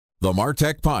The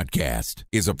MarTech Podcast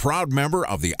is a proud member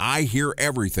of the I Hear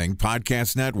Everything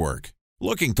Podcast Network.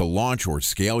 Looking to launch or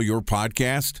scale your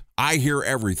podcast? I Hear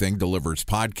Everything delivers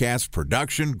podcast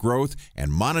production, growth,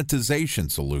 and monetization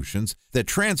solutions that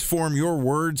transform your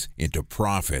words into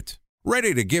profit.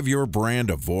 Ready to give your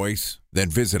brand a voice? Then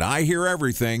visit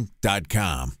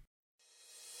iheareverything.com.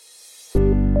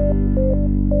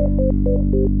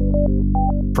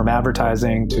 From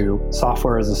advertising to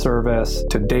software as a service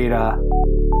to data.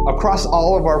 Across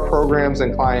all of our programs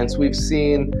and clients, we've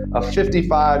seen a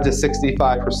 55 to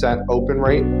 65% open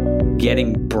rate.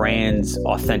 Getting brands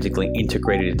authentically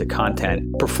integrated into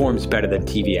content performs better than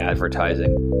TV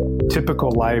advertising.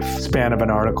 Typical lifespan of an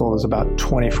article is about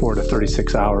 24 to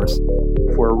 36 hours.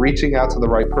 If we're reaching out to the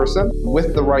right person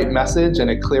with the right message and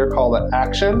a clear call to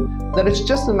action, then it's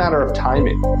just a matter of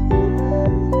timing.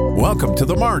 Welcome to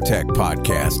the MarTech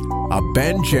Podcast, a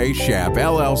Ben J. Shab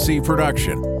LLC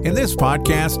production. In this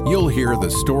podcast, you'll hear the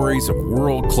stories of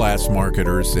world-class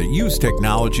marketers that use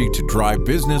technology to drive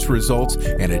business results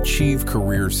and achieve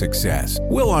career success.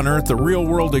 We'll unearth the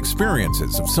real-world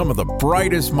experiences of some of the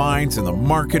brightest minds in the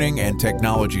marketing and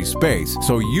technology space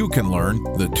so you can learn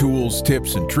the tools,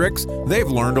 tips, and tricks they've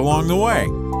learned along the way.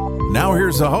 Now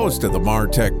here's the host of the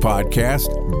MarTech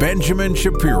Podcast, Benjamin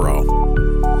Shapiro.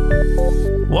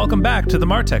 Welcome back to the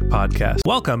MarTech Podcast.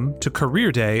 Welcome to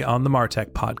Career Day on the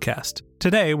MarTech Podcast.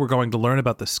 Today, we're going to learn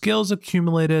about the skills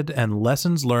accumulated and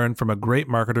lessons learned from a great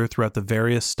marketer throughout the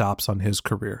various stops on his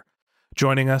career.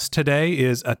 Joining us today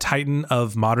is a titan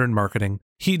of modern marketing.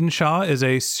 Hiten Shah is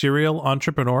a serial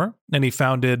entrepreneur, and he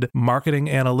founded marketing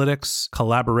analytics,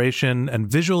 collaboration,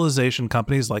 and visualization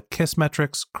companies like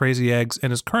Kissmetrics, Crazy Eggs,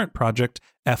 and his current project,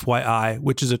 FYI,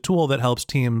 which is a tool that helps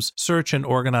teams search and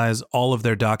organize all of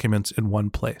their documents in one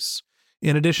place.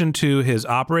 In addition to his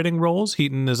operating roles,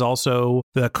 Hiten is also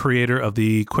the creator of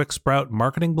the Quick Sprout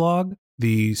marketing blog,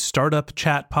 the Startup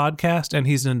Chat podcast, and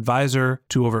he's an advisor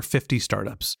to over 50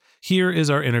 startups. Here is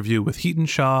our interview with Hiten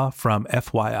Shah from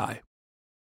FYI.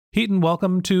 Hiten,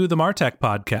 welcome to the MarTech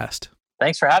Podcast.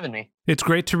 Thanks for having me. It's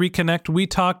great to reconnect. We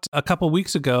talked a couple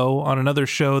weeks ago on another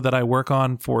show that I work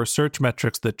on for Search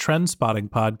Metrics, the Trend Spotting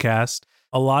podcast,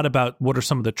 a lot about what are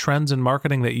some of the trends in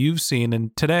marketing that you've seen.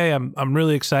 And today I'm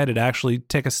really excited to actually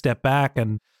take a step back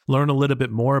and learn a little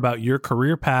bit more about your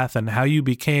career path and how you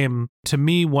became, to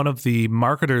me, one of the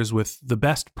marketers with the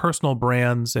best personal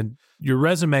brands. And your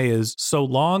resume is so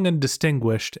long and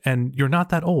distinguished, and you're not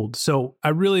that old. So I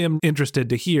really am interested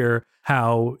to hear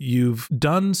how you've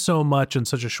done so much in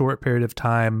such a short period of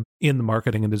time in the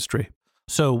marketing industry.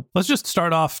 So let's just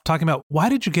start off talking about, why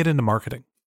did you get into marketing?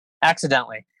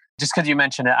 Accidentally. Just because you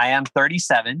mentioned it, I am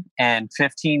 37, and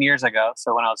 15 years ago,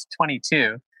 so when I was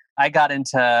 22, I got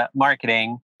into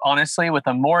marketing, honestly, with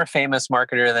a more famous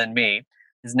marketer than me.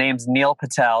 His name's Neil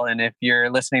Patel, and if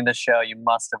you're listening to the show, you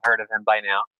must have heard of him by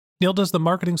now. Neil does the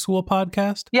Marketing School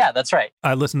podcast? Yeah, that's right.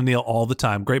 I listen to Neil all the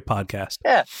time. Great podcast.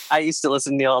 Yeah, I used to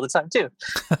listen to Neil all the time too.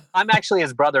 I'm actually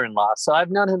his brother-in-law, so I've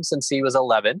known him since he was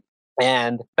 11.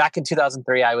 And back in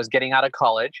 2003, I was getting out of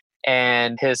college,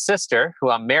 and his sister, who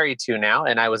I'm married to now,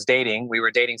 and I was dating, we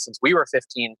were dating since we were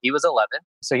 15, he was 11,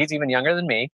 so he's even younger than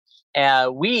me.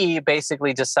 We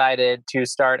basically decided to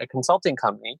start a consulting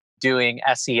company doing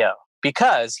SEO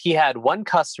because he had one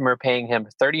customer paying him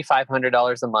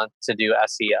 $3,500 a month to do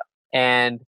SEO.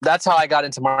 And that's how I got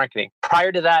into marketing.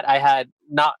 Prior to that, I had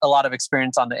not a lot of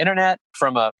experience on the internet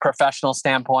from a professional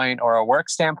standpoint or a work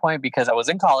standpoint because I was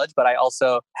in college, but I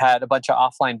also had a bunch of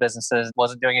offline businesses,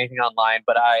 wasn't doing anything online,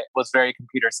 but I was very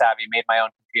computer savvy, made my own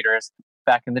computers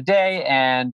back in the day,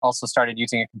 and also started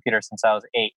using a computer since I was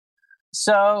 8.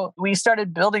 So we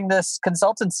started building this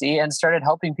consultancy and started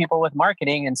helping people with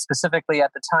marketing. And specifically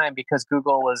at the time, because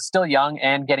Google was still young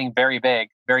and getting very big,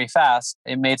 very fast,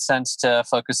 it made sense to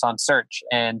focus on search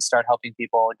and start helping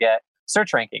people get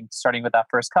search ranking, starting with that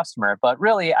first customer. But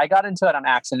really, I got into it on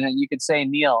accident. You could say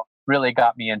Neil really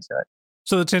got me into it.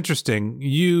 So it's interesting.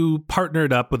 You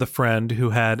partnered up with a friend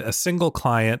who had a single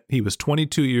client. He was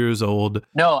 22 years old.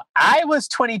 No, I was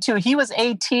 22. He was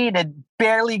 18 and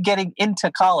barely getting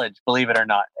into college, believe it or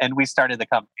not. And we started the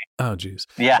company. Oh, geez.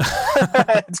 Yeah.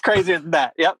 It's crazier than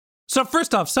that. Yep. So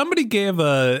first off, somebody gave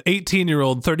a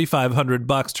 18-year-old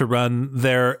 $3,500 to run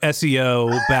their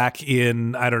SEO back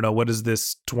in, I don't know, what is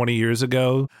this, 20 years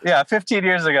ago? Yeah, 15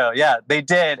 years ago. Yeah, they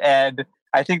did. And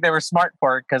I think they were smart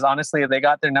for it because honestly, they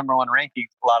got their number one rankings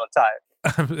a lot of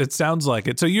time. It sounds like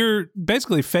it. So you're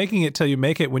basically faking it till you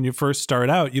make it when you first start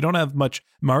out. You don't have much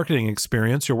marketing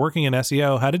experience. You're working in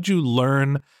SEO. How did you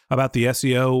learn about the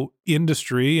SEO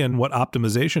industry and what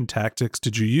optimization tactics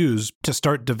did you use to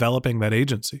start developing that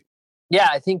agency? Yeah,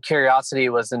 I think curiosity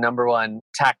was the number one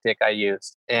tactic I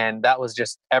used. And that was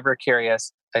just ever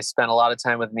curious. I spent a lot of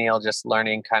time with Neil just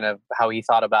learning kind of how he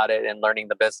thought about it and learning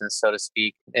the business, so to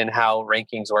speak, and how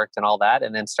rankings worked and all that.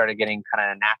 And then started getting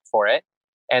kind of a knack for it.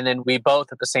 And then we both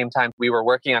at the same time, we were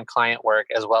working on client work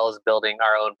as well as building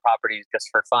our own properties just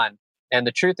for fun. And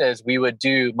the truth is we would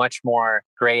do much more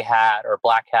gray hat or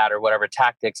black hat or whatever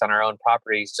tactics on our own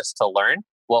properties just to learn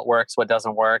what works, what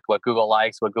doesn't work, what Google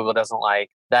likes, what Google doesn't like.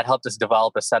 That helped us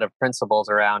develop a set of principles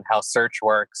around how search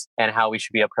works and how we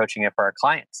should be approaching it for our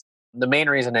clients. The main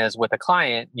reason is with a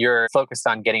client, you're focused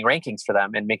on getting rankings for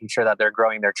them and making sure that they're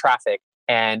growing their traffic.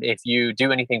 And if you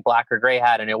do anything black or gray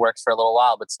hat and it works for a little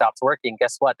while but stops working,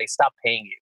 guess what? They stop paying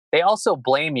you. They also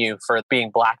blame you for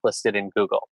being blacklisted in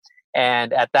Google.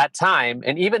 And at that time,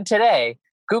 and even today,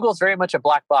 Google's very much a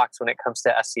black box when it comes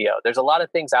to SEO. There's a lot of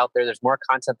things out there. There's more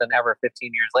content than ever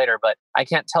 15 years later, but I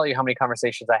can't tell you how many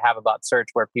conversations I have about search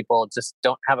where people just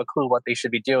don't have a clue what they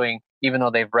should be doing, even though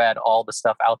they've read all the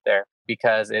stuff out there,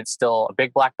 because it's still a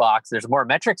big black box. There's more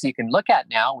metrics you can look at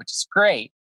now, which is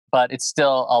great, but it's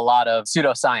still a lot of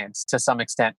pseudoscience to some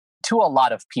extent to a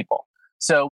lot of people.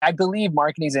 So I believe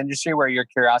marketing is an industry where your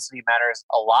curiosity matters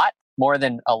a lot more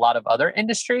than a lot of other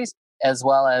industries, as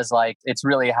well as it's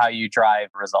really how you drive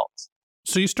results.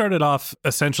 So you started off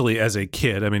essentially as a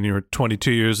kid. I mean, you were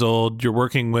 22 years old. You're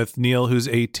working with Neil, who's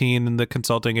 18 in the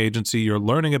consulting agency. You're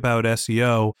learning about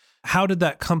SEO. How did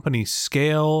that company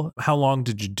scale? How long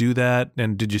did you do that?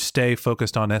 And did you stay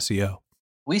focused on SEO?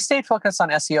 We stayed focused on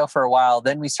SEO for a while.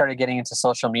 Then we started getting into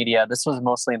social media. This was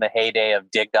mostly in the heyday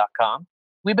of dig.com.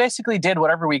 We basically did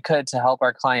whatever we could to help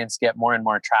our clients get more and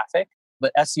more traffic.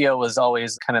 But SEO was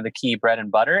always kind of the key bread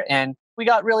and butter. And we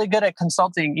got really good at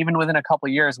consulting. Even within a couple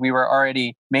of years, we were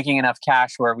already making enough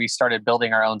cash where we started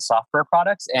building our own software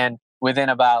products. And within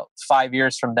about 5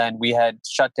 years from then, we had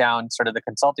shut down sort of the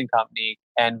consulting company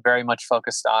and very much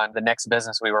focused on the next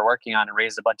business we were working on and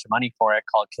raised a bunch of money for it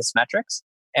called Kissmetrics.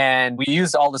 And we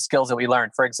used all the skills that we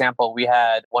learned. For example, we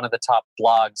had one of the top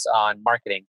blogs on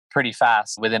marketing pretty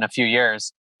fast within a few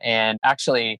years. And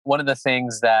actually, one of the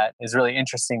things that is really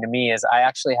interesting to me is I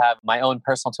actually have my own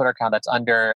personal Twitter account that's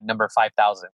under number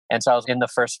 5,000. And so I was in the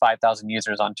first 5,000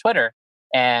 users on Twitter.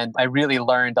 And I really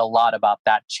learned a lot about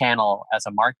that channel as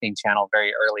a marketing channel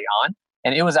very early on.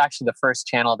 And it was actually the first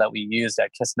channel that we used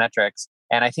at Kissmetrics.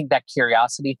 And I think that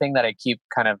curiosity thing that I keep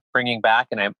kind of bringing back,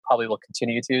 and I probably will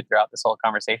continue to throughout this whole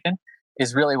conversation,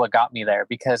 is really what got me there,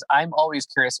 because I'm always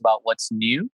curious about what's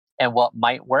new and what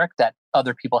might work that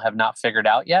other people have not figured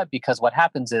out yet. Because what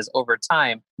happens is over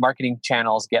time, marketing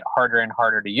channels get harder and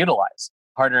harder to utilize,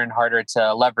 harder and harder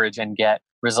to leverage and get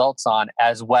results on,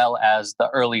 as well as the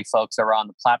early folks that are on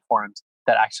the platforms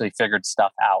that actually figured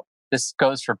stuff out. This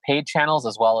goes for paid channels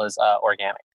as well as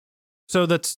organic. So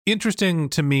that's interesting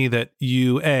to me that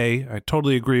I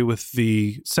totally agree with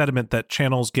the sentiment that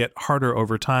channels get harder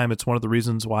over time. It's one of the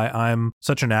reasons why I'm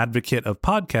such an advocate of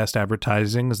podcast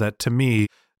advertising, is that to me,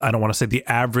 I don't want to say the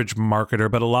average marketer,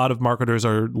 but a lot of marketers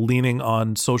are leaning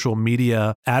on social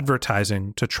media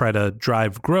advertising to try to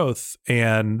drive growth.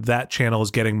 And that channel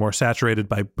is getting more saturated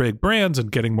by big brands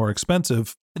and getting more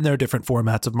expensive. And there are different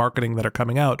formats of marketing that are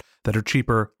coming out that are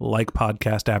cheaper, like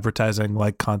podcast advertising,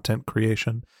 like content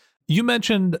creation. You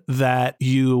mentioned that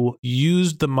you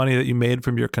used the money that you made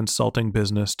from your consulting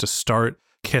business to start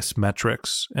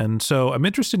Kissmetrics. And so I'm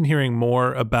interested in hearing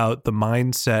more about the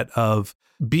mindset of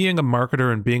being a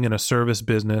marketer and being in a service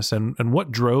business, and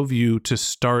what drove you to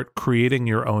start creating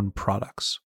your own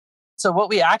products. So what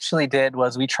we actually did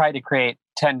was we tried to create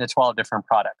 10 to 12 different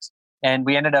products. And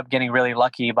we ended up getting really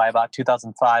lucky by about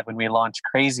 2005 when we launched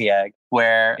Crazy Egg,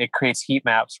 where it creates heat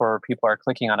maps where people are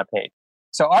clicking on a page.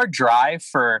 So our drive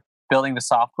for building the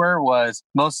software was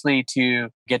mostly to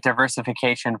get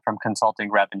diversification from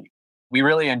consulting revenue. We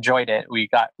really enjoyed it. We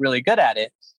got really good at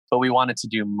it, but we wanted to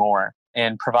do more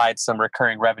and provide some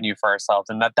recurring revenue for ourselves.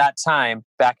 And at that time,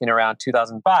 back in around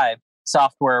 2005,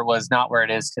 software was not where it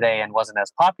is today and wasn't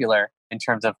as popular in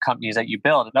terms of companies that you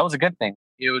build. And that was a good thing.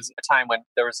 It was a time when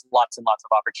there was lots and lots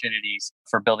of opportunities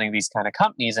for building these kind of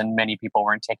companies, and many people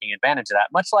weren't taking advantage of that,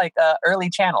 much like early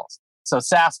channels. So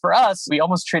SaaS for us, we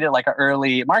almost treated it like an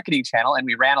early marketing channel, and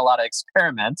we ran a lot of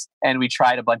experiments and we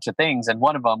tried a bunch of things. And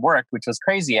one of them worked, which was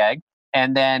Crazy Egg.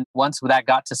 And then once that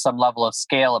got to some level of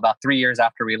scale, about 3 years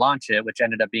after we launched it, which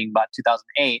ended up being about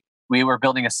 2008, we were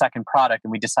building a second product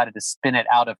and we decided to spin it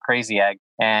out of Crazy Egg.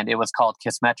 And it was called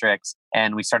Kissmetrics.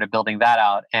 And we started building that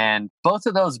out. And both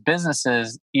of those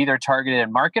businesses either targeted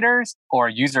marketers or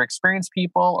user experience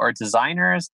people or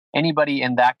designers, anybody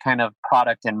in that kind of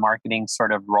product and marketing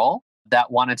sort of role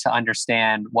that wanted to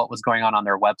understand what was going on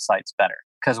their websites better.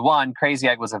 Because one, Crazy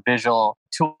Egg was a visual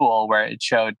tool where it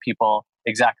showed people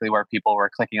exactly where people were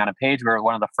clicking on a page. We were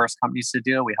one of the first companies to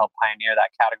do it. We helped pioneer that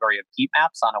category of heat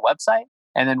maps on a website.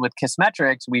 And then with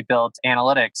Kissmetrics, we built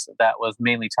analytics that was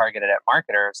mainly targeted at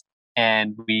marketers.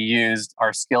 And we used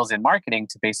our skills in marketing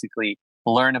to basically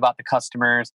learn about the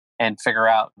customers and figure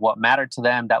out what mattered to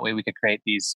them. That way we could create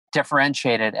these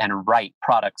differentiated and right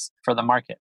products for the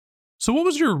market. So what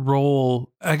was your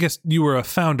role? I guess you were a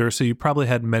founder, so you probably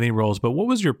had many roles, but what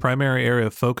was your primary area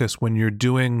of focus when you're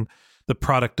doing the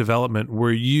product development?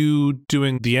 Were you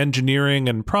doing the engineering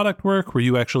and product work? Were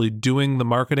you actually doing the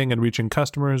marketing and reaching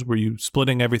customers? Were you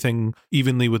splitting everything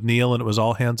evenly with Neil and it was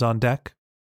all hands on deck?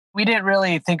 We didn't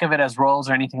really think of it as roles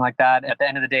or anything like that. At the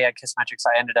end of the day at Kissmetrics,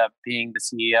 I ended up being the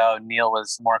CEO. Neil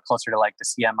was more closer to like the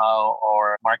CMO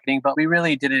or marketing, but we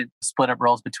really didn't split up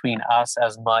roles between us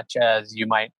as much as you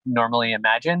might normally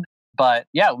imagine. But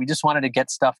yeah, we just wanted to get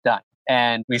stuff done.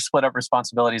 And we split up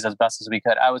responsibilities as best as we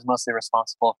could. I was mostly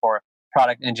responsible for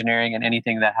product engineering and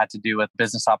anything that had to do with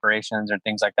business operations or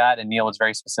things like that. And Neil was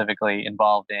very specifically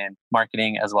involved in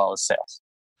marketing as well as sales.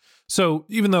 So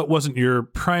even though it wasn't your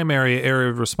primary area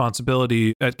of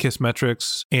responsibility at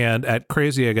Kissmetrics and at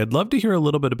Crazy Egg, I'd love to hear a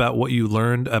little bit about what you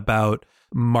learned about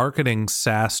marketing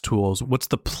SaaS tools. What's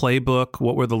the playbook?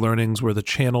 What were the learnings? Were the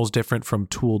channels different from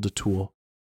tool to tool?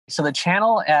 So the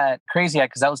channel at Crazy Egg,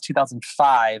 because that was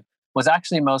 2005, was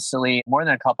actually mostly more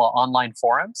than a couple online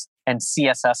forums and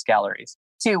CSS galleries.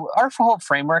 See, our whole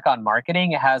framework on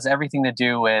marketing has everything to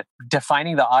do with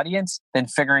defining the audience, then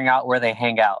figuring out where they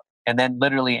hang out, and then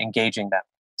literally engaging them.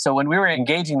 So when we were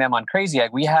engaging them on Crazy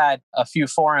Egg, we had a few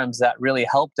forums that really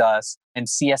helped us in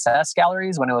CSS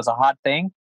galleries when it was a hot thing,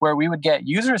 where we would get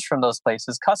users from those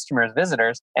places, customers,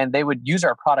 visitors, and they would use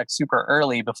our product super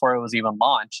early before it was even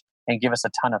launched and give us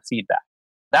a ton of feedback.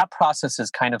 That process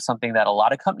is kind of something that a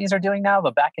lot of companies are doing now,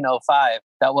 but back in 2005,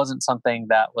 that wasn't something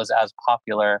that was as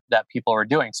popular that people were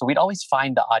doing. So we'd always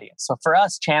find the audience. So for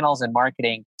us, channels and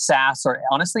marketing, SaaS, or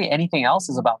honestly anything else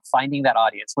is about finding that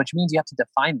audience, which means you have to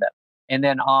define them. And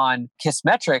then on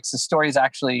Kissmetrics, the story is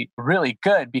actually really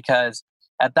good because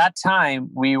at that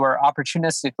time, we were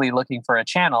opportunistically looking for a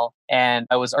channel, and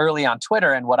I was early on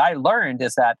Twitter. And what I learned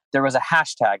is that there was a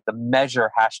hashtag, the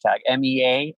measure hashtag,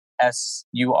 MEASURE.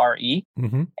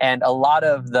 And a lot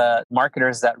of the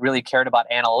marketers that really cared about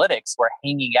analytics were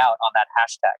hanging out on that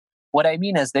hashtag. What I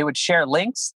mean is they would share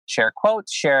links, share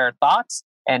quotes, share thoughts,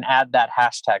 and add that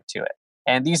hashtag to it.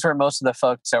 And these were most of the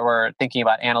folks that were thinking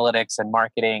about analytics and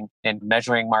marketing and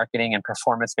measuring marketing and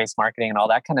performance-based marketing and all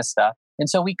that kind of stuff. And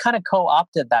so we kind of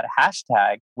co-opted that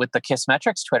hashtag with the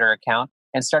Kissmetrics Twitter account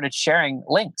and started sharing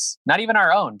links, not even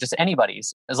our own, just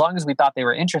anybody's, as long as we thought they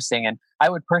were interesting. And I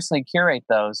would personally curate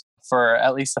those for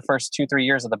at least the first 2-3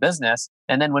 years of the business.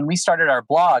 And then when we started our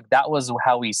blog, that was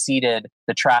how we seeded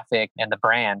the traffic and the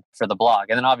brand for the blog.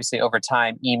 And then obviously over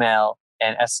time, email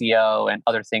and SEO and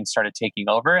other things started taking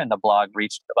over, and the blog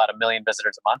reached about 1 million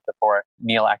visitors a month before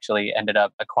Neil actually ended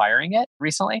up acquiring it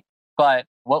recently. But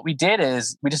what we did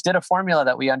is we just did a formula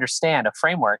that we understand, a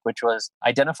framework, which was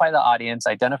identify the audience,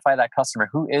 identify that customer.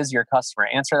 Who is your customer?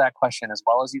 Answer that question as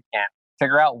well as you can.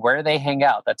 Figure out where they hang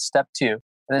out. That's step 2. And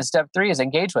then step 3 is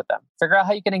engage with them. Figure out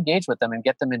how you can engage with them and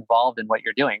get them involved in what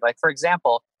you're doing. Like, for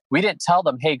example, we didn't tell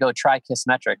them, hey, go try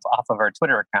Kissmetrics off of our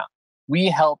Twitter account. We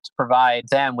helped provide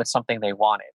them with something they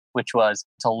wanted, which was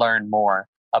to learn more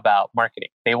about marketing.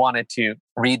 They wanted to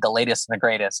read the latest and the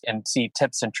greatest and see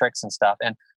tips and tricks and stuff.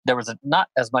 And there was not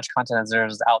as much content as there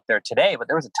is out there today, but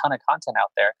there was a ton of content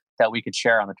out there that we could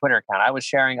share on the Twitter account. I was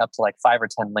sharing up to like 5 or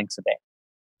 10 links a day.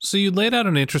 So you laid out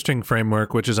an interesting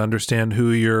framework, which is understand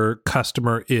who your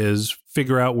customer is,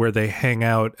 figure out where they hang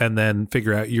out, and then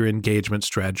figure out your engagement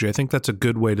strategy. I think that's a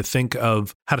good way to think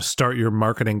of how to start your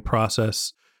marketing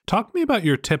process. Talk to me about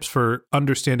your tips for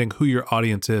understanding who your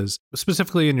audience is.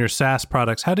 Specifically in your SaaS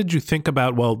products, how did you think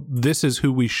about, well, this is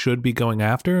who we should be going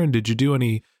after? And did you do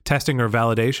any testing or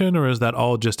validation, or is that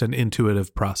all just an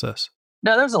intuitive process?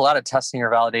 No, there's a lot of testing or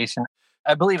validation.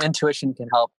 I believe intuition can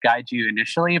help guide you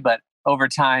initially, but over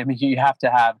time, you have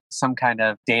to have some kind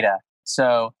of data.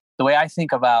 So the way I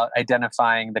think about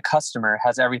identifying the customer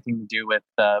has everything to do with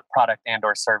the product and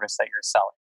or service that you're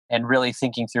selling, and really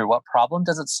thinking through what problem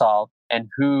does it solve and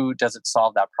who does it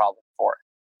solve that problem for.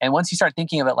 And once you start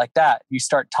thinking of it like that, you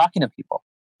start talking to people.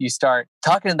 You start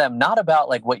talking to them not about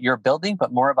like what you're building,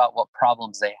 but more about what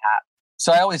problems they have.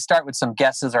 So I always start with some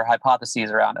guesses or hypotheses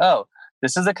around, oh,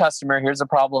 this is a customer, here's a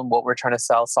problem, what we're trying to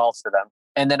solve for them.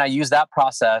 And then I use that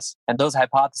process and those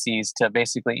hypotheses to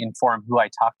basically inform who I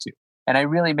talk to. And I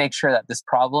really make sure that this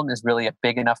problem is really a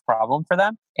big enough problem for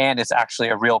them, and it's actually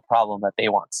a real problem that they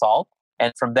want solved.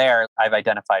 And from there, I've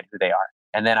identified who they are.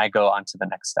 And then I go on to the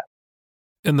next step.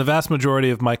 In the vast majority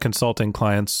of my consulting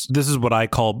clients, this is what I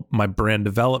call my brand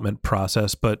development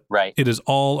process, but It is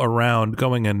all around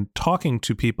going and talking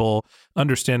to people,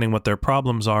 understanding what their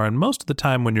problems are. And most of the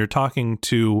time when you're talking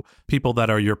to people that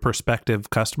are your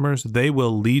prospective customers, they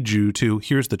will lead you to,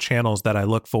 here's the channels that I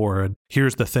look for, and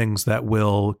here's the things that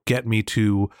will get me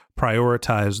to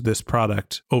prioritize this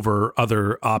product over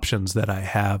other options that I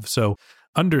have. So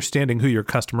understanding who your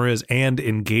customer is and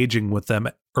engaging with them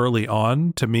early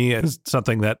on, to me, is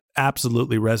something that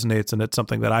absolutely resonates, and it's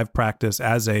something that I've practiced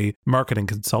as a marketing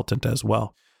consultant as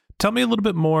well. Tell me a little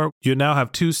bit more. You now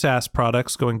have 2 SaaS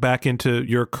products. Going back into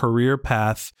your career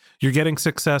path, you're getting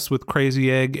success with Crazy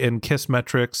Egg and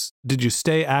Kissmetrics. Did you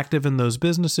stay active in those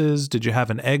businesses? Did you have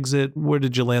an exit? Where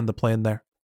did you land the plane there?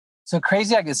 So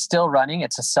Crazy Egg is still running.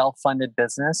 It's a self-funded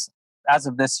business. As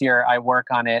of this year, I work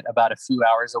on it about a few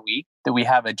hours a week. That we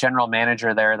have a general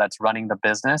manager there that's running the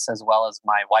business, as well as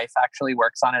my wife actually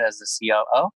works on it as the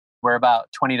COO. We're about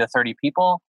 20 to 30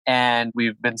 people, and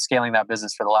we've been scaling that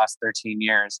business for the last 13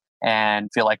 years and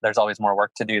feel like there's always more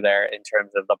work to do there in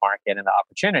terms of the market and the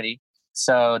opportunity.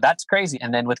 So that's crazy.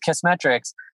 And then with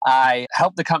Kissmetrics, I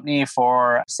helped the company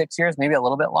for 6 years, maybe a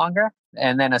little bit longer.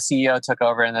 And then a CEO took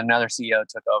over, and then another CEO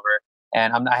took over.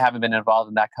 And I haven't been involved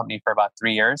in that company for about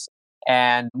 3 years.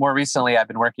 And more recently, I've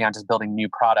been working on just building new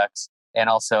products. And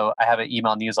also, I have an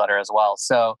email newsletter as well.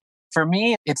 So for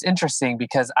me, it's interesting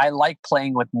because I like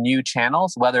playing with new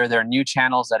channels, whether they're new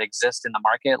channels that exist in the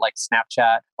market, like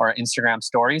Snapchat or Instagram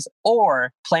stories,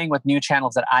 or playing with new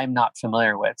channels that I'm not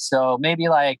familiar with. So maybe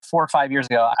like 4 or 5 years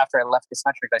ago, after I left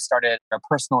Kissmetrics, I started a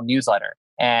personal newsletter.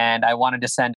 And I wanted to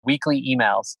send weekly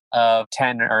emails of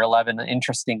 10 or 11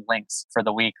 interesting links for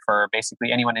the week for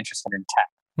basically anyone interested in tech.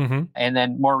 Mm-hmm. And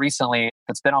then more recently,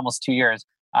 it's been almost 2 years,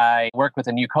 I worked with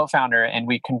a new co-founder and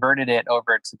we converted it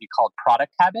over to be called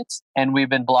Product Habits. And we've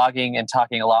been blogging and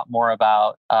talking a lot more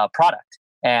about product.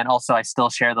 And also I still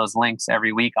share those links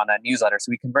every week on that newsletter. So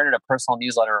we converted a personal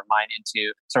newsletter of mine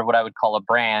into sort of what I would call a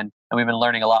brand. And we've been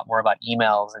learning a lot more about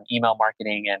emails and email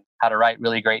marketing and how to write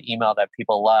really great email that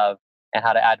people love and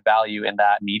how to add value in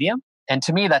that medium. And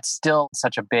to me, that's still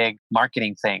such a big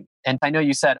marketing thing. And I know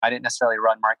you said I didn't necessarily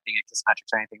run marketing at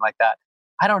Kissmetrics or anything like that.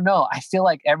 I don't know. I feel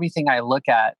like everything I look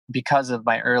at because of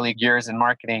my early years in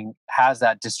marketing has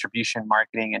that distribution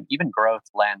marketing and even growth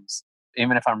lens.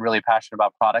 Even if I'm really passionate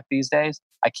about product these days,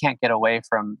 I can't get away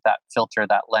from that filter,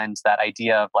 that lens, that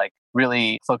idea of like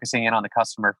really focusing in on the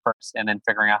customer first and then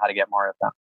figuring out how to get more of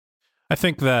them. I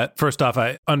think that, first off,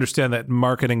 I understand that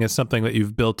marketing is something that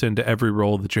you've built into every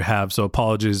role that you have. So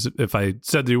apologies if I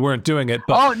said that you weren't doing it.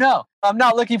 But oh, no, I'm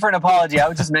not looking for an apology. I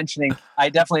was just mentioning I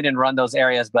definitely didn't run those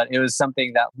areas, but it was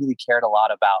something that really cared a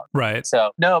lot about. Right.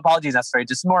 So no apologies necessary,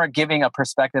 just more giving a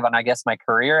perspective on, I guess, my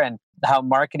career and how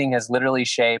marketing has literally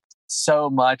shaped so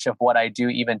much of what I do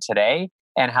even today,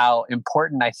 and how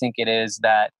important I think it is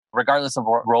that regardless of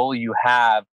what role you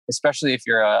have, especially if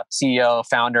you're a CEO,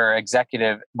 founder,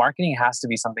 executive, marketing has to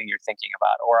be something you're thinking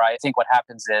about. Or I think what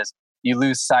happens is you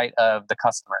lose sight of the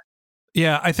customer.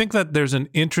 Yeah, I think that there's an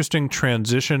interesting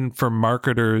transition for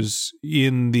marketers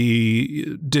in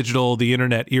the digital, the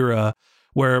internet era,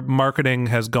 where marketing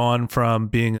has gone from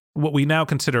being what we now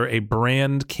consider a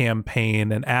brand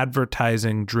campaign, an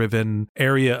advertising-driven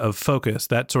area of focus,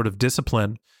 that sort of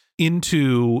discipline,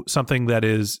 into something that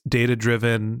is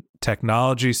data-driven,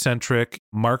 technology-centric.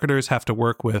 Marketers have to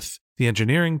work with the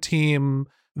engineering team,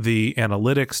 the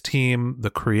analytics team,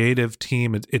 the creative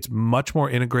team. It's much more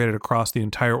integrated across the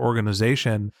entire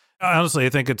organization. Honestly, I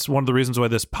think it's one of the reasons why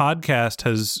this podcast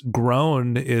has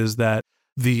grown is that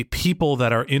the people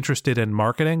that are interested in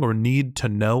marketing or need to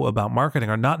know about marketing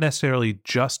are not necessarily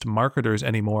just marketers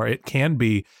anymore. It can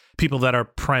be people that are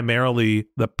primarily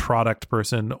the product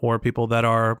person or people that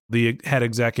are the head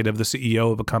executive, the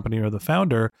CEO of a company or the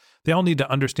founder. They all need to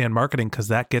understand marketing because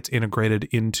that gets integrated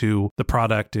into the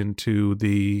product, into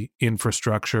the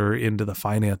infrastructure, into the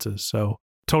finances. So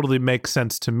totally makes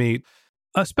sense to me.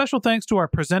 A special thanks to our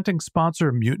presenting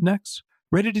sponsor, Mutinex.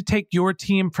 Ready to take your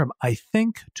team from I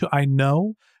think to I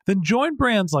know? Then join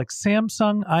brands like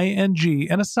Samsung,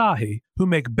 ING, and Asahi who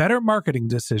make better marketing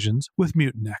decisions with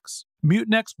Mutinex.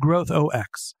 Mutinex Growth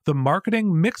OX, the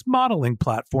marketing mix modeling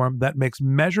platform that makes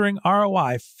measuring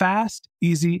ROI fast,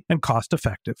 easy, and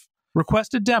cost-effective.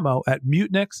 Request a demo at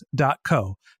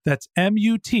mutinex.co. That's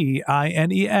MUTINEX.co.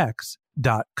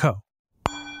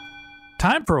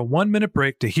 Time for a 1-minute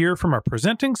break to hear from our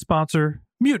presenting sponsor,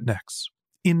 Mutinex.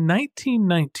 In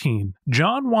 1919,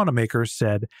 John Wanamaker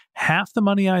said, "Half the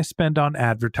money I spend on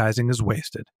advertising is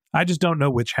wasted. I just don't know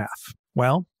which half."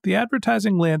 Well, the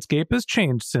advertising landscape has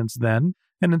changed since then,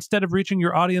 And instead of reaching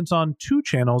your audience on 2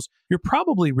 channels, you're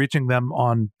probably reaching them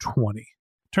on 20.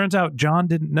 Turns out John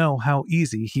didn't know how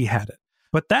easy he had it.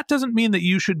 But that doesn't mean that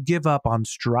you should give up on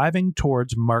striving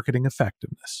towards marketing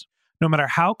effectiveness. No matter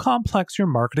how complex your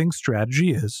marketing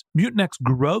strategy is, Mutinex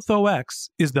GrowthOS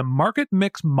is the market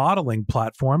mix modeling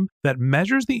platform that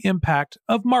measures the impact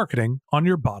of marketing on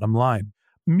your bottom line.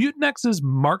 Mutinex's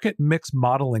market mix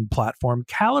modeling platform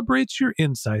calibrates your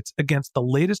insights against the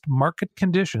latest market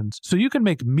conditions so you can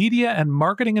make media and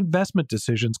marketing investment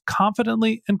decisions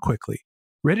confidently and quickly.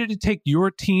 Ready to take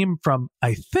your team from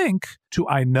I think to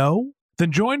I know?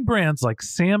 Then join brands like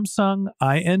Samsung,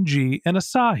 ING, and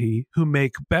Asahi who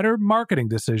make better marketing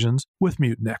decisions with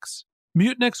Mutinex.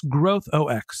 Mutinex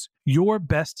GrowthOS. Your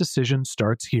best decision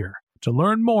starts here. To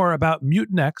learn more about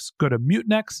Mutinex, go to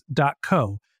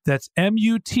mutinex.co. That's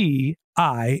MUTINEX.co.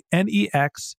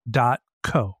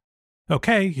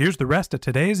 Okay, here's the rest of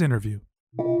today's interview.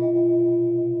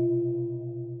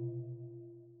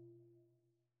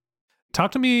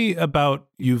 Talk to me about,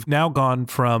 you've now gone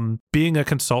from being a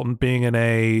consultant, being in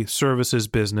a services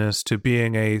business, to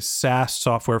being a SaaS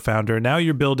software founder. Now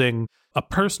you're building a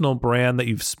personal brand that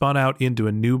you've spun out into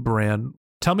a new brand.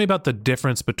 Tell me about the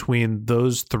difference between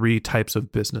those 3 types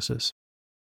of businesses.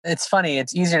 It's funny.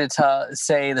 It's easier to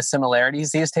say the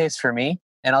similarities these days for me.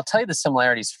 And I'll tell you the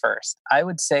similarities first. I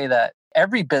would say that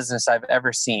every business I've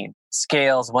ever seen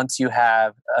scales once you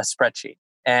have a spreadsheet.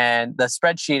 And the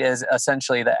spreadsheet is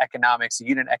essentially the economics, the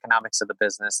unit economics of the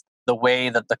business, the way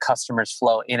that the customers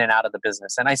flow in and out of the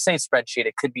business. And I say spreadsheet,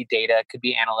 it could be data, it could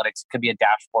be analytics, it could be a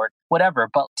dashboard, whatever.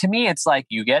 But to me, it's like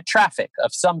you get traffic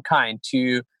of some kind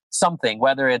to something,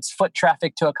 whether it's foot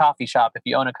traffic to a coffee shop, if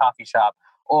you own a coffee shop,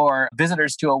 or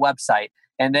visitors to a website.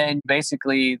 And then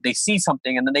basically they see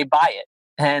something and then they buy it.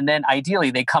 And then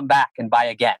ideally they come back and buy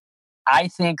again. I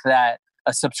think that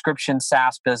a subscription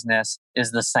SaaS business is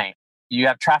the same. You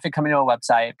have traffic coming to a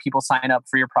website, people sign up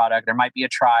for your product, there might be a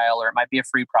trial or it might be a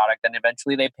free product, and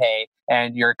eventually they pay,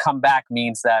 and your comeback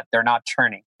means that they're not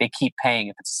churning. They keep paying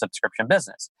if it's a subscription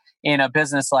business. In a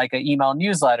business like an email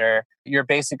newsletter, you're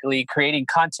basically creating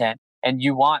content and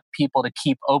you want people to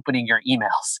keep opening your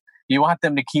emails. You want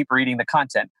them to keep reading the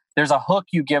content. There's a hook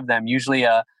you give them, usually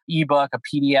a ebook, a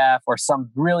PDF, or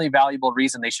some really valuable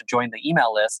reason they should join the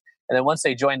email list. And then once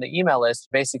they join the email list,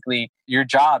 basically your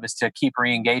job is to keep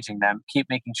re-engaging them, keep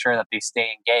making sure that they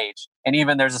stay engaged. And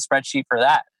even there's a spreadsheet for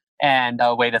that and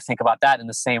a way to think about that in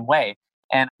the same way.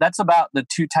 And that's about the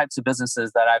 2 types of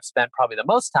businesses that I've spent probably the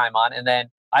most time on. And then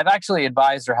I've actually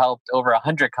advised or helped over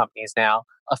 100 companies now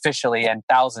officially and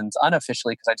thousands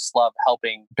unofficially, because I just love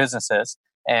helping businesses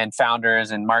and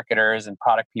founders and marketers and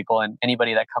product people and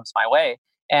anybody that comes my way.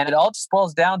 And it all just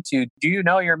boils down to, do you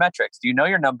know your metrics? Do you know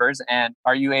your numbers? And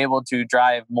are you able to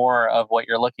drive more of what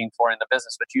you're looking for in the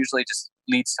business, which usually just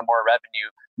leads to more revenue,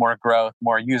 more growth,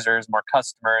 more users, more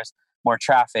customers, more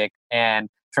traffic, and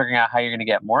figuring out how you're going to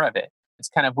get more of it. It's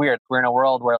kind of weird. We're in a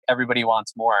world where everybody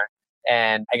wants more.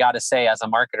 And I got to say, as a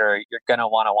marketer, you're going to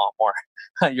want more.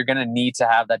 You're going to need to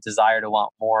have that desire to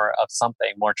want more of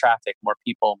something, more traffic, more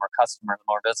people, more customers,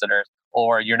 more visitors,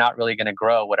 or you're not really going to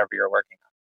grow whatever you're working on.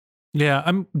 Yeah,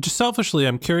 I'm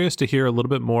curious to hear a little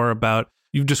bit more about,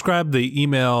 you've described the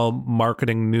email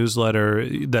marketing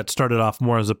newsletter that started off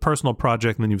more as a personal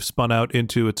project and then you've spun out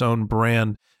into its own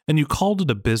brand and you called it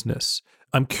a business.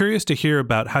 I'm curious to hear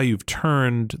about how you've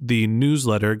turned the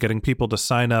newsletter, getting people to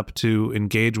sign up to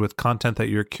engage with content that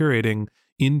you're curating,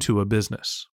 into a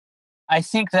business. I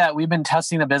think that we've been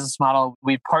testing the business model.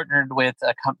 We partnered with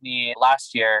a company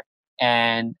last year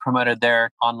and promoted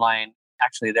their online,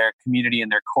 actually their community and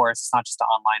their course. It's not just an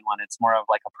online one. It's more of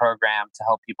like a program to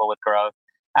help people with growth.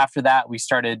 After that, we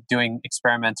started doing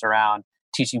experiments around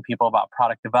teaching people about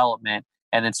product development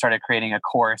and then started creating a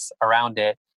course around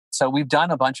it. So we've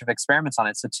done a bunch of experiments on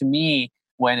it. So to me,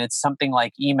 when it's something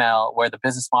like email, where the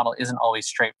business model isn't always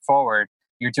straightforward,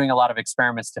 you're doing a lot of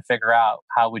experiments to figure out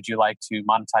how would you like to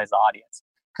monetize the audience.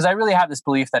 Because I really have this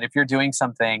belief that if you're doing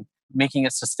something, making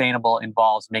it sustainable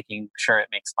involves making sure it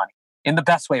makes money in the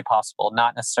best way possible,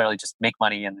 not necessarily just make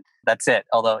money and that's it.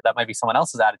 Although that might be someone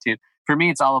else's attitude. For me,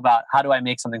 it's all about how do I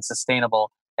make something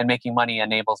sustainable, and making money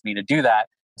enables me to do that.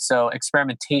 So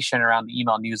experimentation around the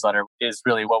email newsletter is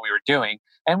really what we were doing.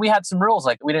 And we had some rules,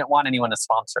 like we didn't want anyone to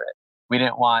sponsor it. We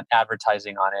didn't want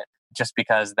advertising on it, just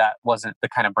because that wasn't the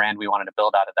kind of brand we wanted to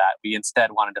build out of that. We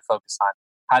instead wanted to focus on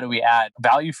how do we add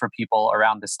value for people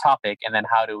around this topic, and then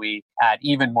how do we add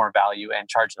even more value and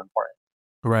charge them for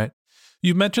it. Right.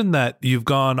 You mentioned that you've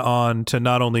gone on to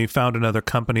not only found another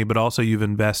company, but also you've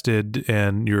invested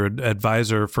and you're an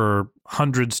advisor for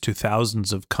hundreds to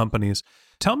thousands of companies.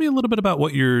 Tell me a little bit about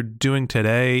what you're doing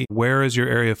today. Where is your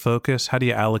area of focus? How do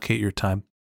you allocate your time?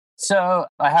 So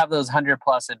I have those 100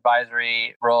 plus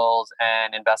advisory roles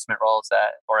and investment roles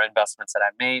or investments that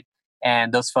I've made.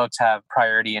 And those folks have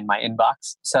priority in my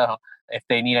inbox. So if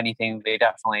they need anything, they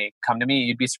definitely come to me.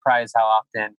 You'd be surprised how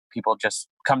often people just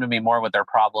come to me more with their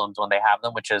problems when they have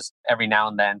them, which is every now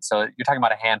and then. So you're talking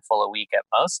about a handful a week at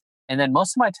most. And then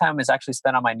most of my time is actually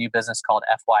spent on my new business called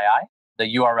FYI.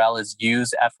 The URL is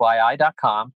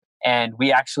usefyi.com. And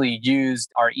we actually used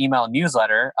our email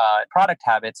newsletter, Product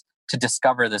Habits, to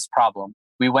discover this problem.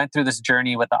 We went through this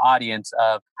journey with the audience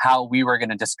of how we were going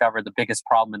to discover the biggest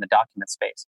problem in the document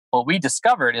space. What we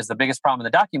discovered is the biggest problem in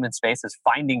the document space is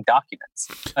finding documents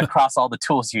across all the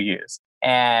tools you use.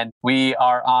 And we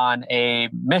are on a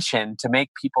mission to make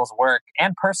people's work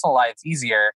and personal lives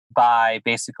easier by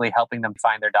basically helping them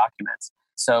find their documents.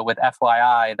 So with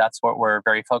FYI, that's what we're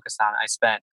very focused on. I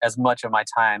spent as much of my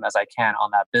time as I can on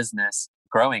that business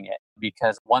growing it,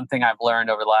 because one thing I've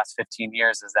learned over the last 15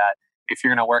 years is that if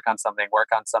you're going to work on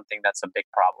something that's a big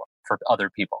problem for other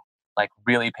people, like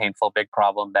really painful, big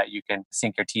problem that you can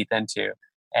sink your teeth into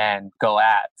and go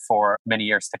at for many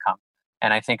years to come.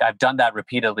 And I think I've done that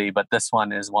repeatedly, but this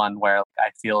one is one where I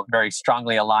feel very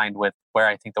strongly aligned with where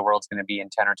I think the world's going to be in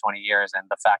 10 or 20 years and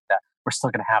the fact that we're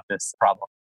still going to have this problem.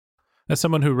 As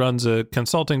someone who runs a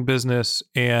consulting business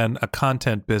and a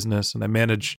content business, and I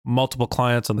manage multiple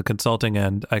clients on the consulting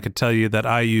end, I could tell you that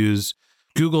I use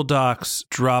Google Docs,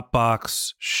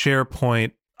 Dropbox,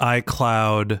 SharePoint,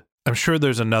 iCloud. I'm sure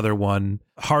there's another one.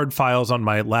 Hard files on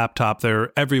my laptop.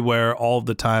 They're everywhere all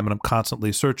the time, and I'm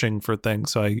constantly searching for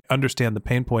things. So I understand the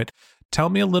pain point. Tell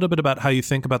me a little bit about how you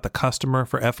think about the customer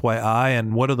for FYI,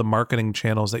 and what are the marketing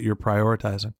channels that you're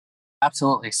prioritizing?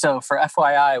 Absolutely. So for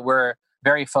FYI, we're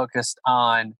very focused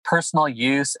on personal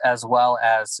use as well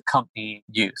as company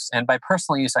use. And by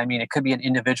personal use, I mean it could be an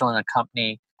individual in a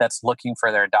company that's looking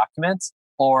for their documents,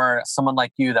 or someone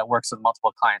like you that works with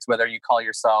multiple clients, whether you call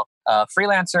yourself a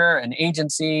freelancer, an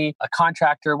agency, a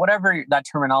contractor, whatever that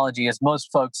terminology is.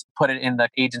 Most folks put it in the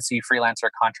agency, freelancer,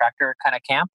 contractor kind of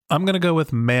camp. I'm going to go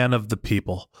with man of the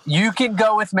people. You can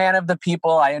go with man of the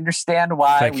people. I understand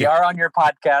why. Thank we you. are on your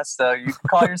podcast, so you can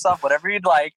call yourself whatever you'd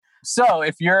like. So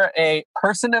if you're a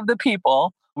person of the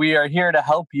people, we are here to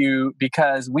help you,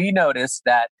 because we notice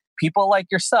that people like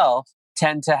yourself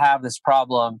tend to have this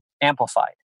problem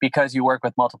amplified because you work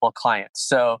with multiple clients.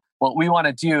 So what we want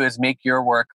to do is make your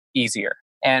work easier.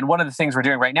 And one of the things we're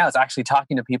doing right now is actually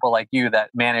talking to people like you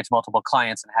that manage multiple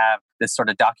clients and have this sort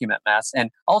of document mess. And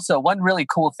also one really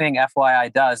cool thing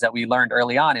FYI does that we learned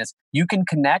early on is you can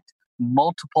connect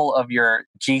multiple of your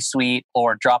G Suite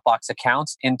or Dropbox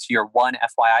accounts into your one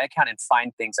FYI account and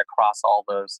find things across all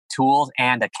those tools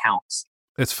and accounts.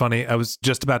 It's funny. I was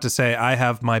just about to say, I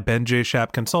have my Ben J.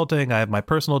 Shap Consulting. I have my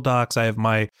personal docs. I have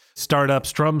my startup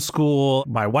Strum School.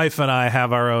 My wife and I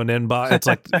have our own inbox. It's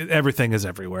like everything is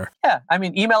everywhere. Yeah. I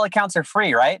mean, email accounts are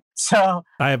free, right? So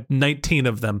I have 19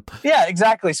 of them. Yeah,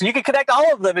 exactly. So you can connect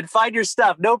all of them and find your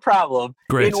stuff, no problem,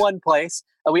 Great. in one place.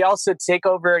 We also take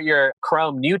over your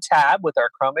Chrome new tab with our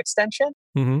Chrome extension.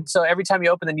 Mm-hmm. So every time you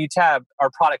open the new tab,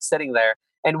 our product's sitting there.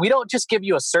 And we don't just give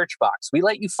you a search box. We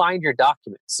let you find your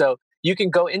documents. So you can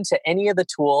go into any of the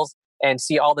tools and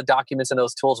see all the documents in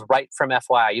those tools right from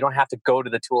FYI. You don't have to go to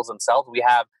the tools themselves.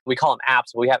 We call them apps,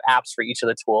 but we have apps for each of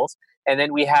the tools. And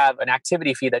then we have an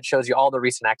activity feed that shows you all the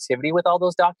recent activity with all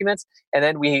those documents. And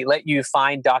then we let you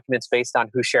find documents based on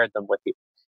who shared them with you.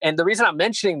 And the reason I'm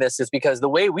mentioning this is because the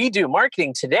way we do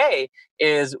marketing today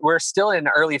is we're still in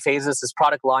early phases. This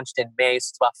product launched in May,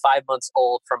 so it's about 5 months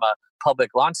old from a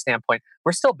public launch standpoint.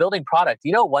 We're still building product.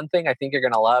 You know, one thing I think you're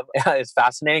going to love is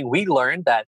fascinating. We learned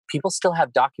that people still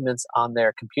have documents on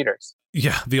their computers.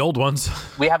 Yeah, the old ones.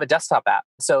 We have a desktop app.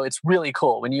 So it's really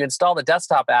cool. When you install the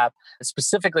desktop app, it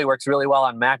specifically works really well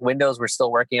on Mac. Windows, we're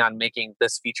still working on making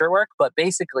this feature work. But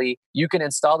basically, you can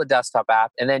install the desktop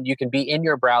app and then you can be in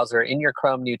your browser, in your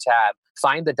Chrome new tab,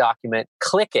 find the document,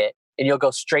 click it, and you'll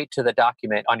go straight to the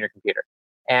document on your computer.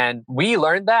 And we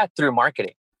learned that through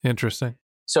marketing. Interesting.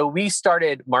 So we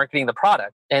started marketing the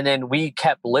product and then we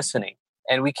kept listening.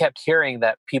 And we kept hearing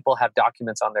that people have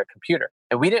documents on their computer.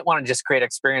 And we didn't want to just create an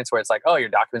experience where it's like, oh, your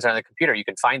documents are on the computer, you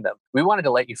can find them. We wanted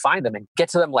to let you find them and get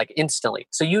to them like instantly.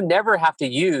 So you never have to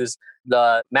use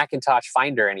the Macintosh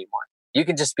Finder anymore. You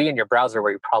can just be in your browser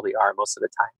where you probably are most of the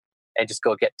time and just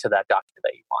go get to that document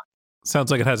that you want.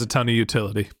 Sounds like it has a ton of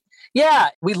utility. Yeah,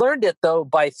 we learned it though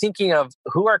by thinking of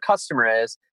who our customer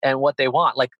is and what they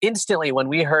want. Like instantly when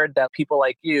we heard that people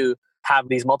like you have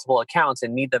these multiple accounts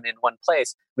and need them in one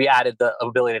place, we added the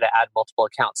ability to add multiple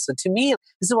accounts. So to me,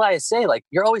 this is why I say, like,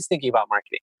 you're always thinking about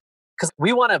marketing because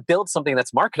we want to build something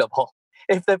that's marketable.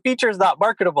 If the feature is not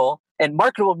marketable, and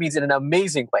marketable means in an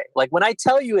amazing way. Like when I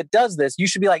tell you it does this, you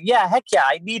should be like, yeah, heck yeah,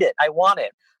 I need it. I want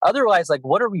it. Otherwise, like,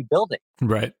 what are we building?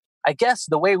 Right. I guess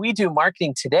the way we do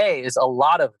marketing today is a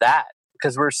lot of that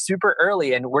because we're super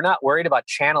early and we're not worried about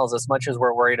channels as much as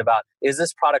we're worried about, is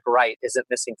this product right? Is it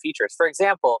missing features? For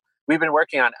example, we've been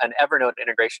working on an Evernote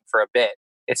integration for a bit.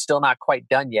 It's still not quite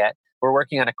done yet. We're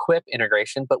working on a Quip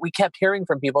integration, but we kept hearing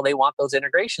from people they want those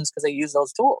integrations because they use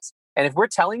those tools. And if we're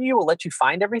telling you we'll let you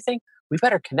find everything, we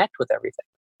better connect with everything.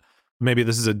 Maybe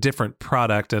this is a different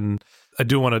product, and I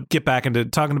do want to get back into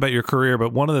talking about your career,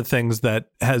 but one of the things that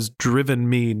has driven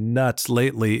me nuts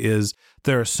lately is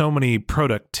there are so many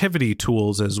productivity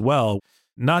tools as well.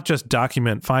 Not just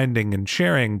document finding and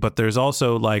sharing, but there's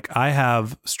also like I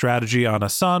have strategy on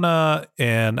Asana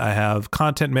and I have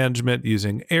content management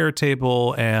using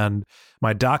Airtable and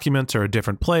my documents are a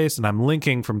different place and I'm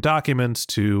linking from documents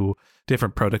to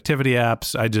different productivity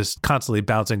apps. I just constantly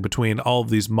bouncing between all of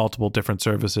these multiple different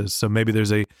services. So maybe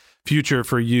there's a future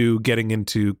for you getting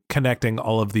into connecting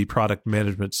all of the product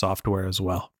management software as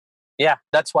well. Yeah,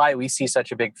 that's why we see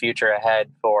such a big future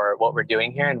ahead for what we're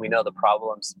doing here. And we know the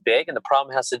problem's big. And the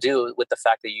problem has to do with the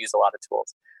fact that you use a lot of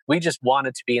tools. We just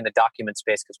wanted to be in the document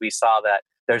space because we saw that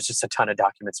there's just a ton of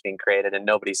documents being created and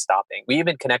nobody's stopping. We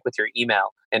even connect with your email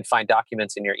and find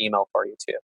documents in your email for you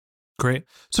too. Great.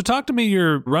 So talk to me,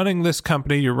 you're running this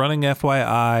company, you're running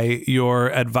FYI,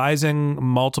 you're advising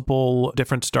multiple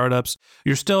different startups,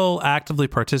 you're still actively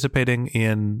participating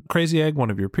in Crazy Egg,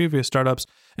 one of your previous startups,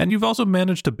 and you've also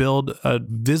managed to build a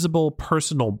visible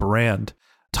personal brand.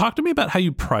 Talk to me about how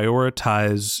you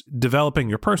prioritize developing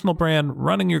your personal brand,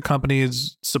 running your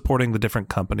companies, supporting the different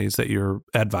companies that you're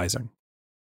advising.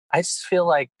 I just feel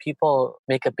like people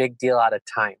make a big deal out of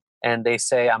time and they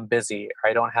say, I'm busy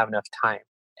or I don't have enough time.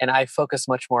 And I focus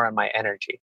much more on my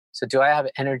energy. So do I have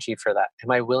energy for that? Am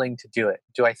I willing to do it?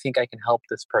 Do I think I can help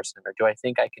this person? Or do I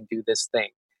think I can do this thing?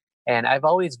 And I've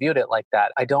always viewed it like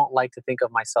that. I don't like to think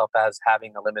of myself as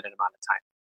having a limited amount of time.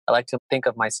 I like to think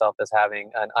of myself as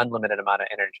having an unlimited amount of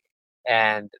energy.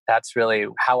 And that's really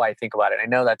how I think about it. I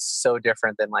know that's so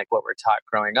different than like what we're taught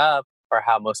growing up or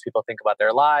how most people think about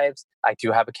their lives. I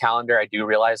do have a calendar. I do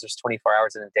realize there's 24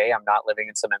 hours in a day. I'm not living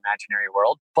in some imaginary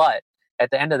world. But at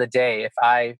the end of the day, if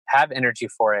I have energy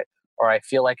for it or I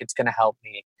feel like it's going to help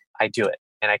me, I do it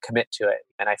and I commit to it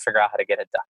and I figure out how to get it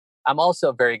done. I'm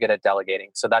also very good at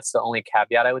delegating. So that's the only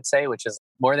caveat I would say, which is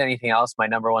more than anything else, my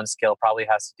number one skill probably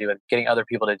has to do with getting other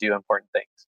people to do important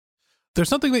things. There's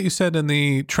something that you said in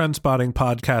the Trend Spotting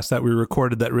podcast that we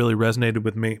recorded that really resonated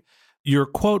with me. Your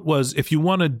quote was, if you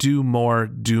want to do more,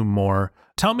 do more.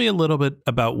 Tell me a little bit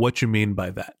about what you mean by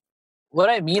that. What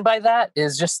I mean by that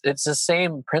is just, it's the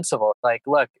same principle. Like,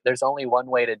 look, there's only one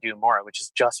way to do more, which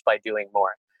is just by doing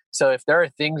more. So if there are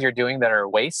things you're doing that are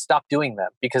waste, stop doing them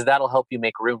because that'll help you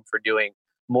make room for doing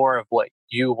more of what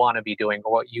you want to be doing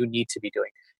or what you need to be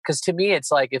doing. Because to me,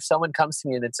 it's like if someone comes to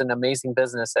me and it's an amazing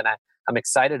business and I'm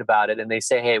excited about it and they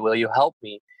say, hey, will you help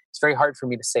me? It's very hard for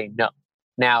me to say no.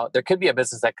 Now, there could be a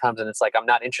business that comes and it's like, I'm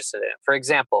not interested in it. For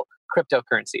example,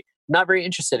 cryptocurrency. I'm not very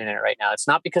interested in it right now. It's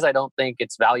not because I don't think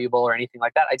it's valuable or anything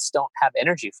like that. I just don't have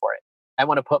energy for it. I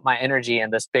want to put my energy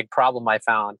in this big problem I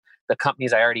found, the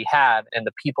companies I already have, and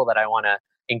the people that I want to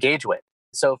engage with.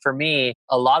 So for me,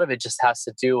 a lot of it just has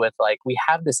to do with like, we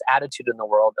have this attitude in the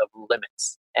world of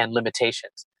limits and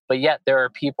limitations. But yet there are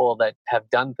people that have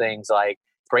done things like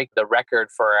break the record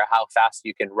for how fast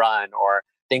you can run or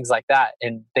things like that.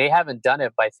 And they haven't done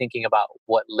it by thinking about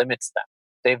what limits them.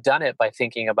 They've done it by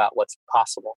thinking about what's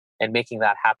possible and making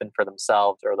that happen for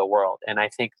themselves or the world. And I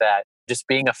think that just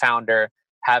being a founder,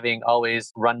 having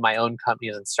always run my own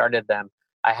companies and started them,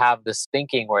 I have this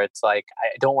thinking where it's like,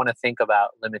 I don't want to think about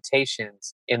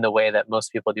limitations in the way that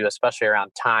most people do, especially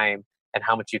around time and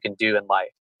how much you can do in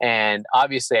life. And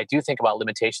obviously, I do think about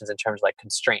limitations in terms of like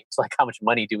constraints, like how much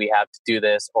money do we have to do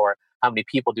this or how many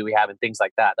people do we have and things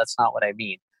like that. That's not what I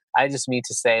mean. I just mean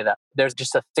to say that there's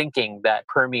just a thinking that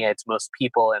permeates most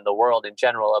people in the world in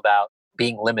general about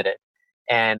being limited.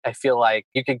 And I feel like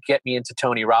you could get me into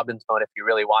Tony Robbins mode if you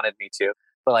really wanted me to.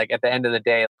 But like at the end of the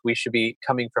day, we should be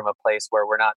coming from a place where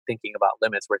we're not thinking about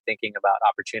limits. We're thinking about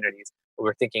opportunities.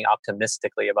 We're thinking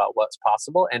optimistically about what's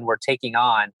possible. And we're taking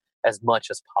on as much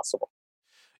as possible.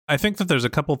 I think that there's a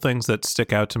couple things that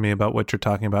stick out to me about what you're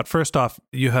talking about. First off,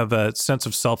 you have a sense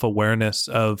of self-awareness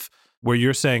of where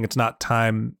you're saying it's not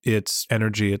time, it's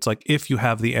energy. It's like if you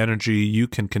have the energy, you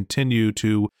can continue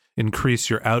to increase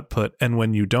your output. And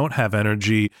when you don't have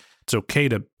energy, it's okay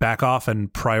to back off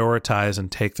and prioritize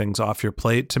and take things off your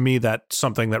plate. To me, that's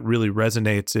something that really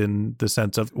resonates in the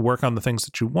sense of work on the things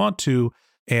that you want to,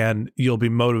 and you'll be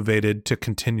motivated to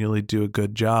continually do a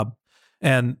good job.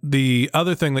 And the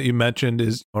other thing that you mentioned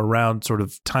is around sort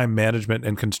of time management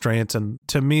and constraints. And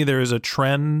to me, there is a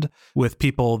trend with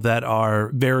people that are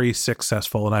very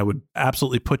successful. And I would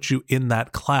absolutely put you in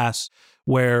that class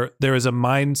where there is a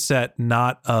mindset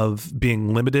not of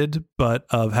being limited, but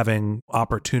of having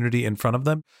opportunity in front of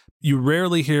them. You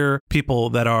rarely hear people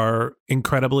that are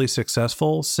incredibly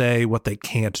successful say what they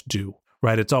can't do,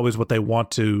 right? It's always what they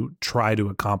want to try to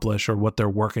accomplish or what they're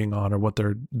working on or what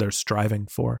they're striving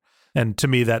for. And to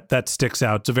me, that sticks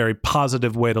out. It's a very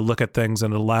positive way to look at things,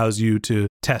 and it allows you to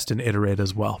test and iterate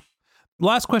as well.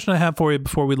 Last question I have for you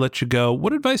before we let you go.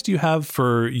 What advice do you have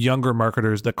for younger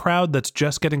marketers, the crowd that's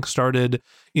just getting started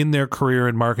in their career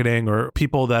in marketing, or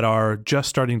people that are just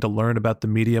starting to learn about the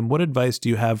medium? What advice do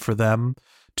you have for them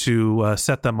to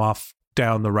set them off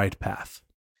down the right path?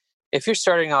 If you're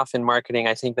starting off in marketing,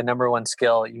 I think the number one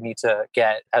skill you need to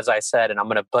get, as I said, and I'm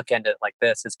going to bookend it like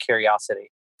this, is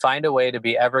curiosity. Find a way to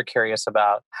be ever curious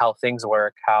about how things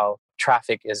work, how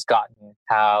traffic is gotten,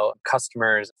 how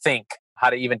customers think,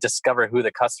 how to even discover who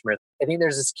the customer is. I think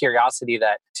there's this curiosity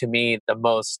that, to me, the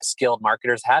most skilled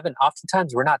marketers have. And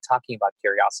oftentimes we're not talking about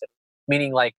curiosity.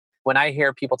 Meaning, like, when I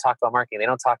hear people talk about marketing, they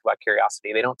don't talk about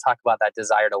curiosity. They don't talk about that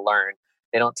desire to learn.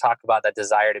 They don't talk about that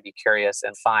desire to be curious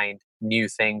and find new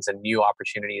things and new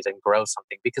opportunities and grow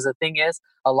something. Because the thing is,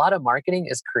 a lot of marketing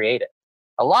is creative.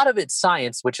 A lot of it's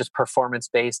science, which is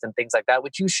performance-based and things like that,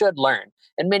 which you should learn.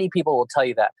 And many people will tell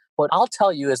you that. What I'll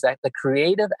tell you is that the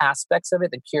creative aspects of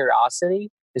it, the curiosity,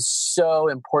 is so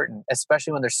important,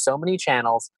 especially when there's so many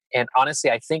channels. And honestly,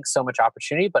 I think so much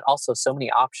opportunity, but also so many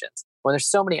options. When there's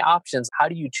so many options, how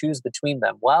do you choose between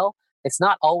them? Well, it's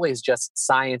not always just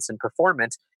science and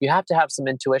performance. You have to have some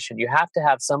intuition. You have to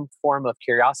have some form of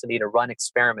curiosity to run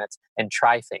experiments and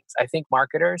try things. I think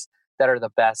marketers that are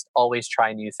the best always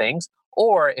try new things.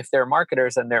 Or if they're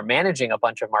marketers and they're managing a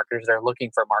bunch of marketers, they're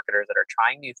looking for marketers that are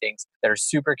trying new things, that are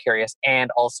super curious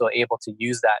and also able to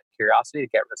use that curiosity to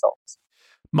get results.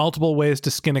 Multiple ways to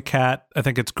skin a cat. I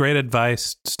think it's great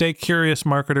advice. Stay curious,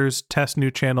 marketers. Test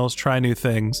new channels, try new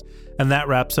things. And that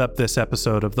wraps up this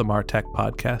episode of the MarTech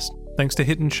Podcast. Thanks to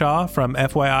Hiten Shah from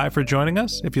FYI for joining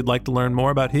us. If you'd like to learn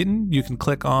more about Hiten, you can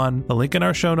click on the link in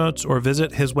our show notes or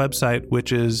visit his website,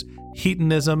 which is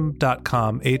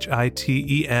Hitenism.com,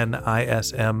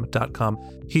 Hitenism.com.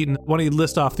 Hiten, why don't you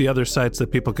list off the other sites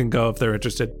that people can go if they're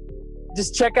interested?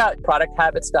 Just check out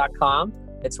producthabits.com.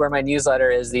 It's where my newsletter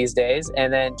is these days.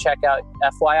 And then check out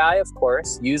FYI, of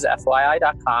course. Use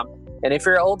FYI.com. And if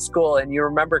you're old school and you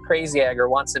remember Crazy Egg or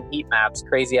want some heat maps,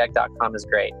 crazyegg.com is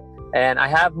great. And I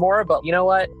have more, but you know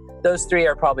what? Those three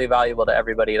are probably valuable to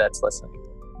everybody that's listening.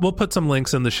 We'll put some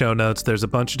links in the show notes. There's a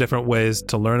bunch of different ways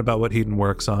to learn about what Hiten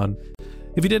works on.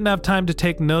 If you didn't have time to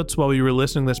take notes while you were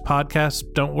listening to this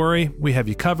podcast, don't worry. We have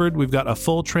you covered. We've got a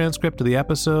full transcript of the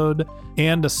episode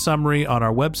and a summary on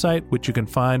our website, which you can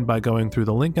find by going through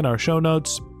the link in our show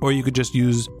notes, or you could just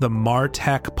use the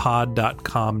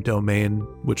martechpod.com domain,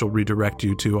 which will redirect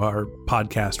you to our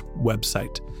podcast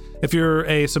website. If you're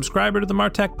a subscriber to the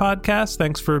MarTech Podcast,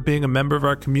 thanks for being a member of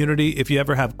our community. If you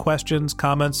ever have questions,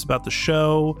 comments about the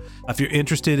show, if you're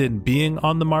interested in being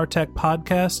on the MarTech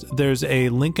Podcast, there's a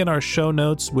link in our show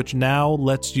notes, which now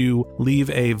lets you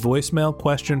leave a voicemail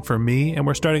question for me. And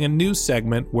we're starting a new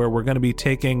segment where we're going to be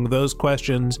taking those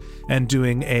questions and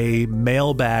doing a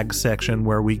mailbag section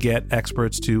where we get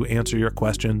experts to answer your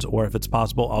questions, or if it's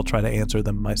possible, I'll try to answer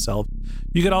them myself.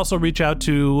 You can also reach out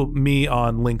to me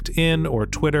on LinkedIn or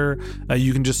Twitter.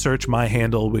 You can just search my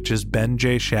handle, which is Ben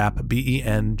J. Shap,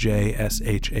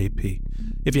 BenJShap.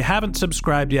 If you haven't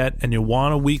subscribed yet and you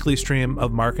want a weekly stream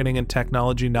of marketing and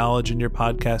technology knowledge in your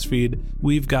podcast feed,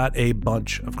 we've got a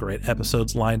bunch of great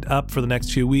episodes lined up for the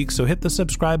next few weeks. So hit the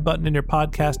subscribe button in your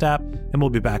podcast app and we'll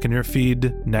be back in your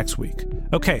feed next week.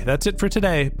 Okay, that's it for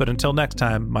today. But until next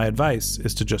time, my advice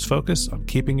is to just focus on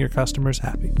keeping your customers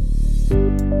happy.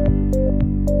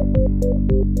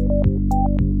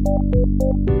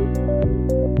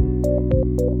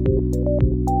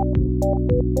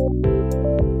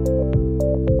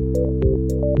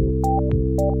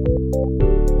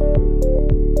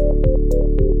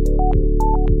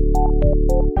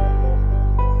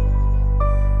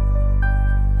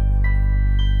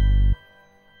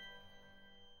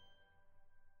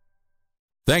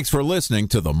 Thanks for listening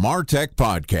to the MarTech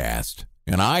Podcast,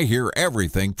 and I Hear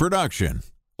Everything production.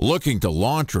 Looking to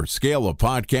launch or scale a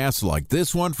podcast like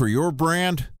this one for your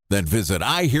brand? Then visit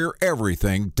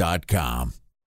iheareverything.com.